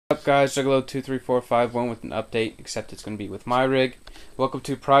up, guys? Juggalo23451 with an update, except it's going to be with my rig. Welcome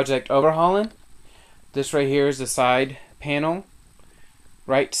to Project Overhauling. This right here is the side panel,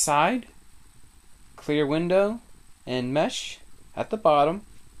 right side, clear window, and mesh at the bottom.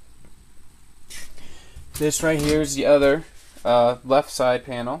 This right here is the other left side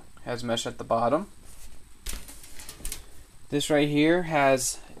panel, has mesh at the bottom. This right here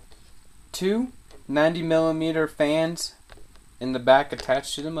has two 90mm fans in the back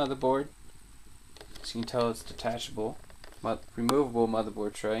attached to the motherboard. As you can tell, it's detachable, removable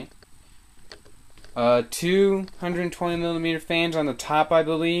motherboard tray. Two 120mm fans on the top, I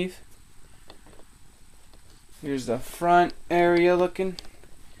believe. Here's the front area looking.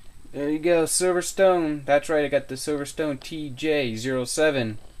 There you go, Silverstone. That's right, I got the Silverstone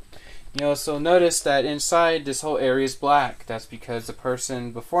TJ07. You also notice that inside this whole area is black. That's because the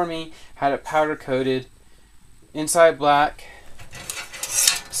person before me had it powder coated inside black,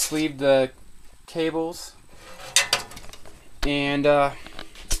 sleeved the cables, and I'm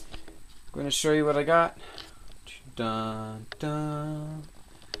going to show you what I got. Dun dun.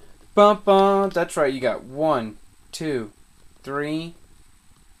 Bum bum. That's right, you got 1, 2, 3,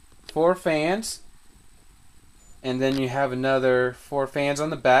 4 fans. And then you have another 4 fans on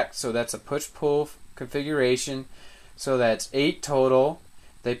the back, so that's a push-pull configuration. So that's 8 total.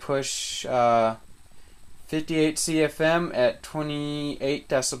 They push 58 CFM at 28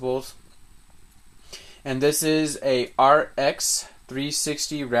 decibels. And this is a RX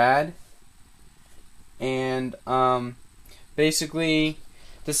 360 rad. And basically,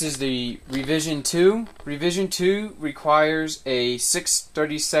 this is the revision 2. Revision 2 requires a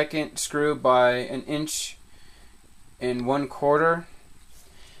 6/32 screw by 1 1/4,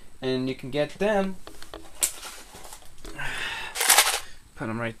 and you can get them, put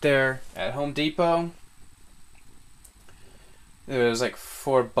them right there at Home Depot. It was like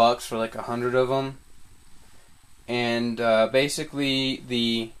 $4 for like 100 of them. And basically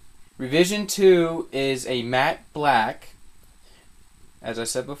the revision 2 is a matte black, as I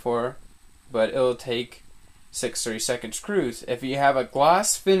said before, but it'll take 6/32 screws. If you have a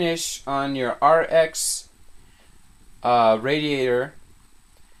gloss finish on your RX radiator,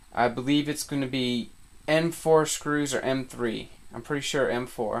 I believe it's going to be M4 screws or M3. I'm pretty sure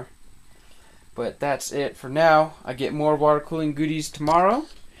M4. But that's it for now. I get more water cooling goodies tomorrow,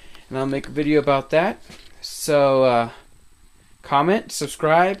 and I'll make a video about that. So comment,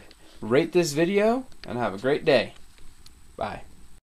 subscribe, rate this video, and have a great day. Bye.